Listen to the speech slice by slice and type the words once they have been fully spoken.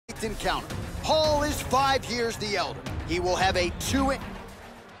impact encounter. Hall is 5 years the elder. He will have a 2 Ready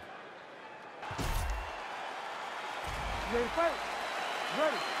to fight?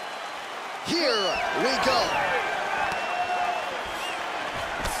 Ready. Here we go.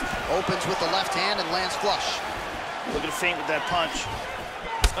 Opens with the left hand and lands flush. Look at the feint with that punch.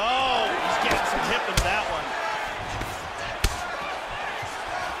 Oh, he's getting some hip in that one.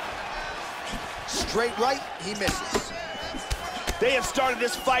 Straight right, he misses. They have started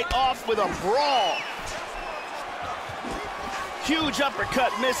this fight off with a brawl. Huge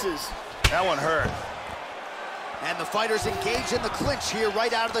uppercut misses. That one hurt. And the fighters engage in the clinch here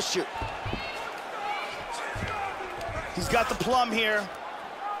right out of the chute. He's got the plum here.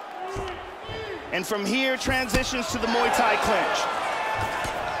 And from here, transitions to the Muay Thai clinch.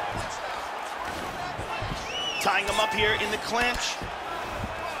 Tying him up here in the clinch.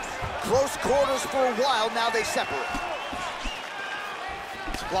 Close quarters for a while, now they separate.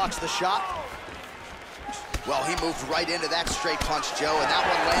 Blocks the shot. Well, he moved right into that straight punch, Joe, and that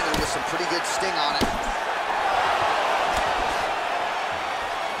one landed with some pretty good sting on it.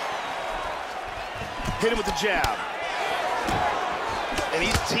 Hit him with the jab. And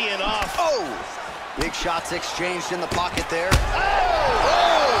he's teeing off. Oh! Big shots exchanged in the pocket there.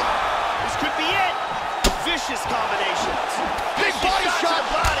 Oh! This could be it. Vicious combinations. Big body shot. To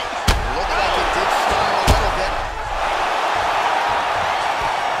the body. Looked like it did stun him a little bit.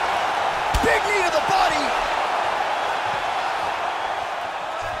 Big knee to the body.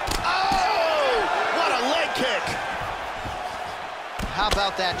 Oh! What a leg kick. How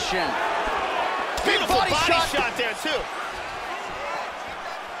about that shin? Beautiful body shot there, too.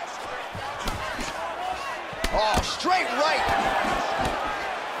 Oh, straight right.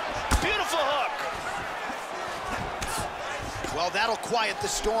 Beautiful hook. Well, that'll quiet the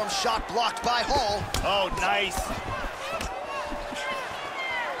storm. Shot blocked by Hall. Oh, nice.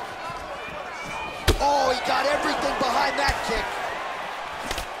 Oh, he got everything behind that kick.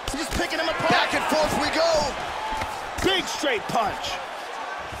 He's just picking him apart. Back and forth we go. Big straight punch.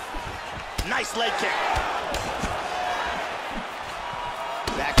 Nice leg kick.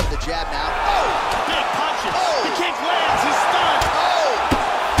 Back at the jab now. Oh! Big punches. Oh! The kick lands. He's stunned. Oh!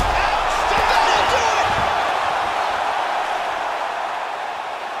 That'll do it!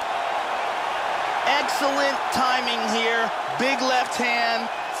 Excellent timing here. Big left hand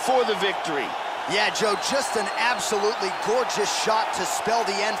for the victory. Yeah, Joe, just an absolutely gorgeous shot to spell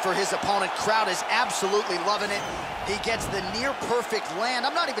the end for his opponent. Crowd is absolutely loving it. He gets the near-perfect land.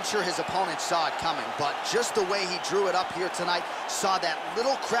 I'm not even sure his opponent saw it coming, but just the way he drew it up here tonight, saw that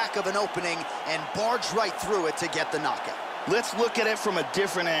little crack of an opening and barged right through it to get the knockout. Let's look at it from a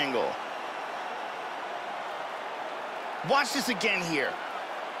different angle. Watch this again here.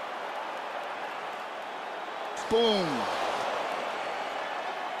 Boom.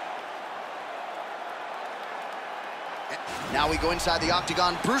 Now we go inside the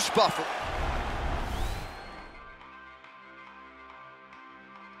octagon. Bruce Buffer